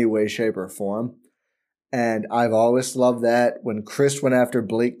in any way, shape, or form. And I've always loved that. When Chris went after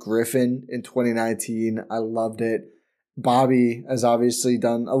Blake Griffin in 2019, I loved it. Bobby has obviously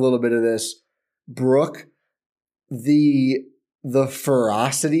done a little bit of this. Brooke, the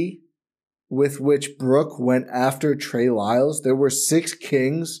ferocity with which Brooke went after Trey Lyles, there were 6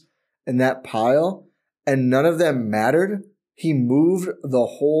 kings in that pile, and none of them mattered. He moved the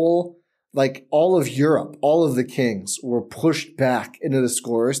whole, all of Europe, all of the kings were pushed back into the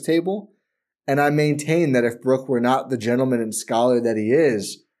scorer's table. And I maintain that if Brooke were not the gentleman and scholar that he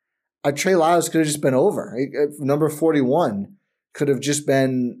is, Trey Lyles could have just been over. Number 41 could have just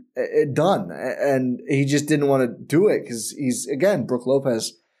been done. And he just didn't want to do it because he's, again, Brooke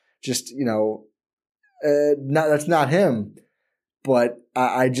Lopez, just, that's not him. But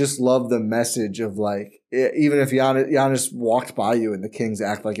I just love the message of even if Giannis walked by you and the Kings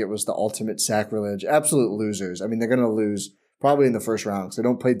act like it was the ultimate sacrilege, absolute losers. I mean, they're going to lose probably in the first round because they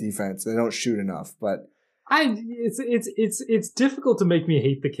don't play defense. They don't shoot enough. But it's difficult to make me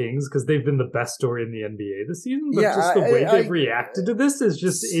hate the Kings because they've been the best story in the NBA this season. But just the way they've reacted to this is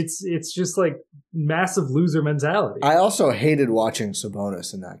just it's just like massive loser mentality. I also hated watching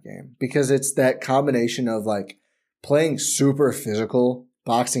Sabonis in that game because it's that combination of playing super physical,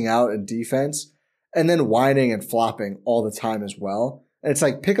 boxing out and defense, and then whining and flopping all the time as well. And it's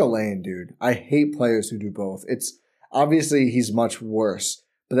pick a lane, dude. I hate players who do both. It's obviously he's much worse,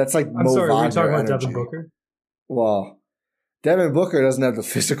 but that's I'm Mo sorry, Wagner we're talking about energy. Devin Booker? Well, Devin Booker doesn't have the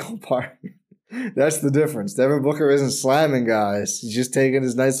physical part. That's the difference. Devin Booker isn't slamming guys. He's just taking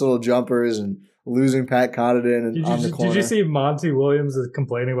his nice little jumpers and losing Pat Connaughton on the corner. Did you see Monty Williams is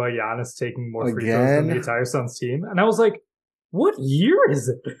complaining about Giannis taking more free throws than the entire Suns team? And I was like, what year is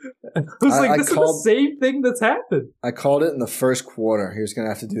it? I was this is the same thing that's happened. I called it in the first quarter. He was going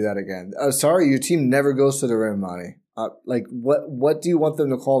to have to do that again. Sorry, your team never goes to the rim, Monty. What do you want them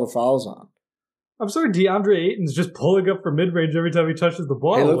to call the fouls on? I'm sorry, DeAndre Ayton's just pulling up for mid-range every time he touches the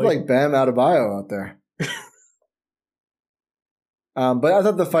ball. He looked like Bam Adebayo out there. But I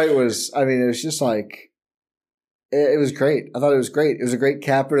thought the fight was, it was just it was great. I thought it was great. It was a great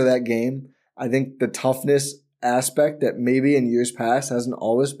capper to that game. I think the toughness aspect that maybe in years past hasn't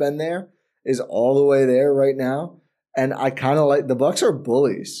always been there is all the way there right now. And I kind of the Bucks are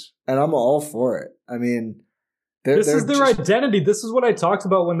bullies, and I'm all for it. This is their identity. This is what I talked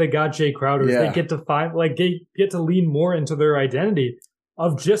about when they got Jay Crowder. Yeah. They get to they get to lean more into their identity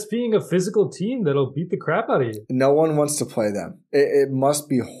of just being a physical team that'll beat the crap out of you. No one wants to play them. It must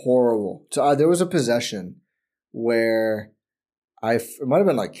be horrible. So there was a possession where it might have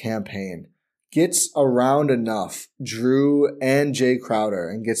been Campaign gets around enough Drew and Jay Crowder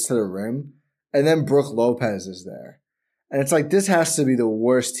and gets to the rim, and then Brooke Lopez is there, and it's this has to be the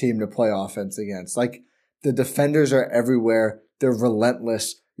worst team to play offense against. The defenders are everywhere. They're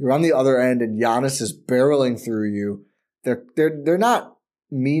relentless. You're on the other end, and Giannis is barreling through you. They're not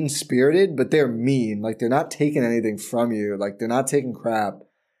mean-spirited, but they're mean. They're not taking anything from you. They're not taking crap.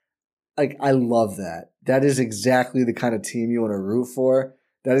 I love that. That is exactly the kind of team you want to root for.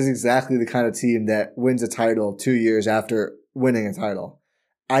 That is exactly the kind of team that wins a title 2 years after winning a title.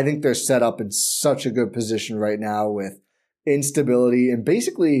 I think they're set up in such a good position right now with instability and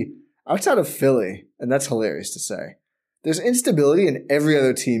basically outside of Philly, and that's hilarious to say, there's instability in every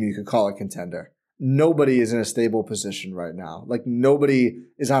other team you could call a contender. Nobody is in a stable position right now. Nobody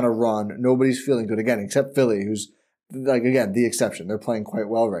is on a run. Nobody's feeling good again, except Philly, who's again, the exception. They're playing quite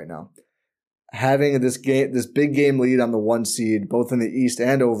well right now. Having this big game lead on the 1 seed, both in the East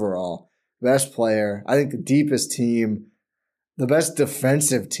and overall, best player, I think the deepest team, the best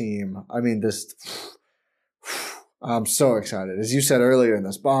defensive team. I'm so excited. As you said earlier in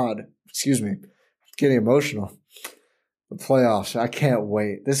this pod, excuse me, getting emotional. The playoffs, I can't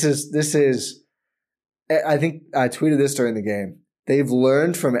wait. This is, I think I tweeted this during the game. They've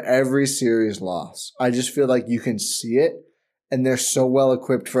learned from every series loss. I just feel like you can see it, and they're so well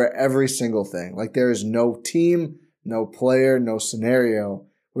equipped for every single thing. There is no team, no player, no scenario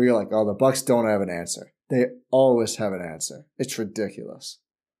where you're oh, the Bucks don't have an answer. They always have an answer. It's ridiculous.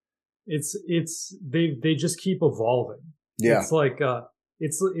 They just keep evolving. Yeah. It's like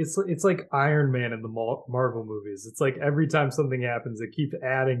it's like Iron Man in the Marvel movies. It's like every time something happens, it keeps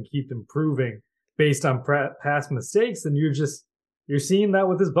adding, keeps improving based on past mistakes, and you're seeing that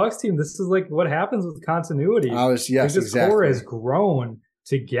with this Bucks team. This is like what happens with continuity. This core has grown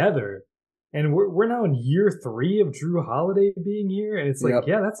together, and we're now in year 3 of Drew Holiday being here, and it's like,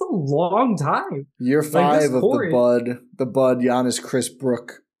 yeah, that's a long time. Year 5 of the Bud, Giannis, Chris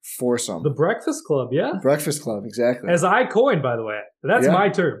Brook foursome. The Breakfast Club, yeah. Breakfast Club, exactly. As I coined, by the way. That's my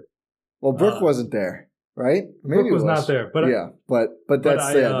term. Well, Brook wasn't there, right? Maybe Brook was not there, but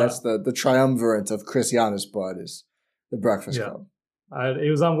that's the triumvirate of Chris, Giannis, Bud is the Breakfast Club.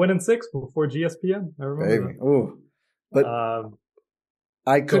 It was on Win and 6 before GSPN. I remember that. Ooh. But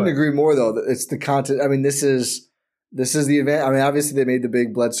I couldn't agree more, though. It's the content. I mean, this is the event. I mean, obviously they made the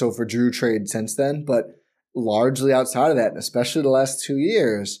big Bledsoe for Drew trade since then, but largely outside of that, and especially the last 2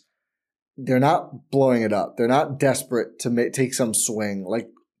 years, they're not blowing it up. They're not desperate to take some swing. Like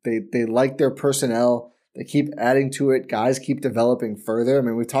they like their personnel. They keep adding to it. Guys keep developing further. I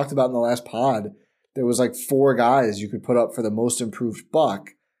mean, we talked about in the last pod, there was like 4 guys you could put up for the most improved buck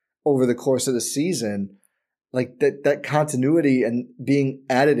over the course of the season. Like that continuity and being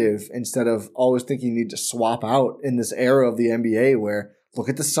additive instead of always thinking you need to swap out in this era of the NBA where, look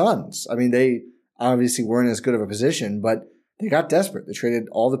at the Suns. I mean, they obviously weren't as good of a position, but they got desperate. They traded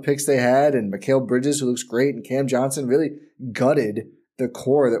all the picks they had, and Mikal Bridges, who looks great, and Cam Johnson really gutted the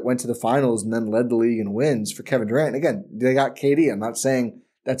core that went to the finals and then led the league in wins for Kevin Durant. Again, they got KD. I'm not saying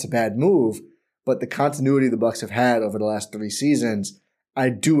that's a bad move, but the continuity the Bucks have had over the last 3 seasons, I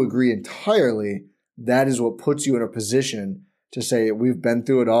do agree entirely. That is what puts you in a position to say, we've been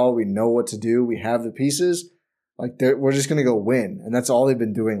through it all. We know what to do. We have the pieces. Like we're just going to go win. And that's all they've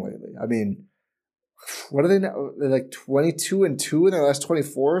been doing lately. I mean, what are they now? They're like 22-2 in their last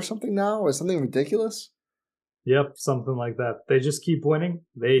 24 or something now, or something ridiculous. Yep, something like that. They just keep winning.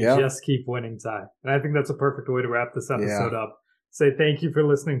 Just keep winning, Ty. And I think that's a perfect way to wrap this episode up. Say thank you for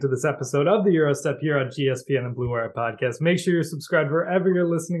listening to this episode of the Eurostep here on GSPN and Blue Wire Podcast. Make sure you're subscribed wherever you're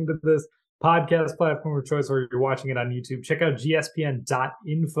listening to this podcast platform of choice, or you're watching it on YouTube. Check out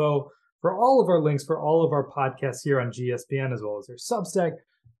gspn.info for all of our links for all of our podcasts here on GSPN, as well as our Substack,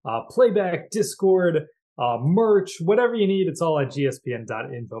 playback, Discord, merch, whatever you need. It's all at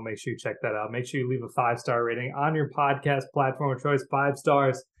gspn.info. Make sure you check that out. Make sure you leave a 5-star rating on your podcast platform of choice. 5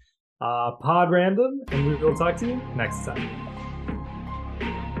 stars, pod random, and we will talk to you next time.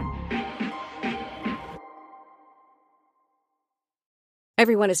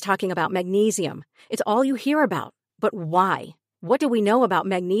 Everyone is talking about magnesium. It's all you hear about. But why? What do we know about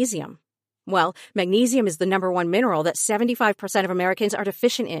magnesium? Well, magnesium is the #1 mineral that 75% of Americans are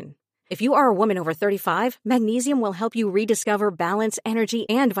deficient in. If you are a woman over 35, magnesium will help you rediscover balance, energy,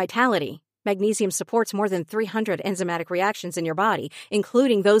 and vitality. Magnesium supports more than 300 enzymatic reactions in your body,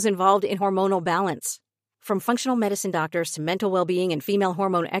 including those involved in hormonal balance. From functional medicine doctors to mental well-being and female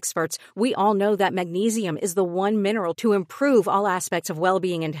hormone experts, we all know that magnesium is the one mineral to improve all aspects of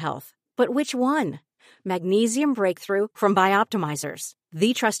well-being and health. But which one? Magnesium Breakthrough from Bioptimizers,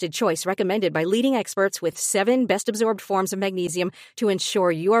 the trusted choice recommended by leading experts with 7 best-absorbed forms of magnesium to ensure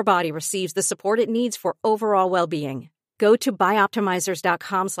your body receives the support it needs for overall well-being. Go to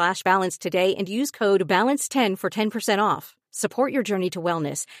bioptimizers.com/balance today and use code BALANCE10 for 10% off. Support your journey to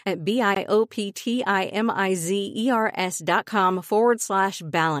wellness at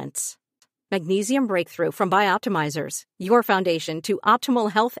bioptimizers.com/balance. Magnesium Breakthrough from Bioptimizers, your foundation to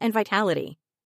optimal health and vitality.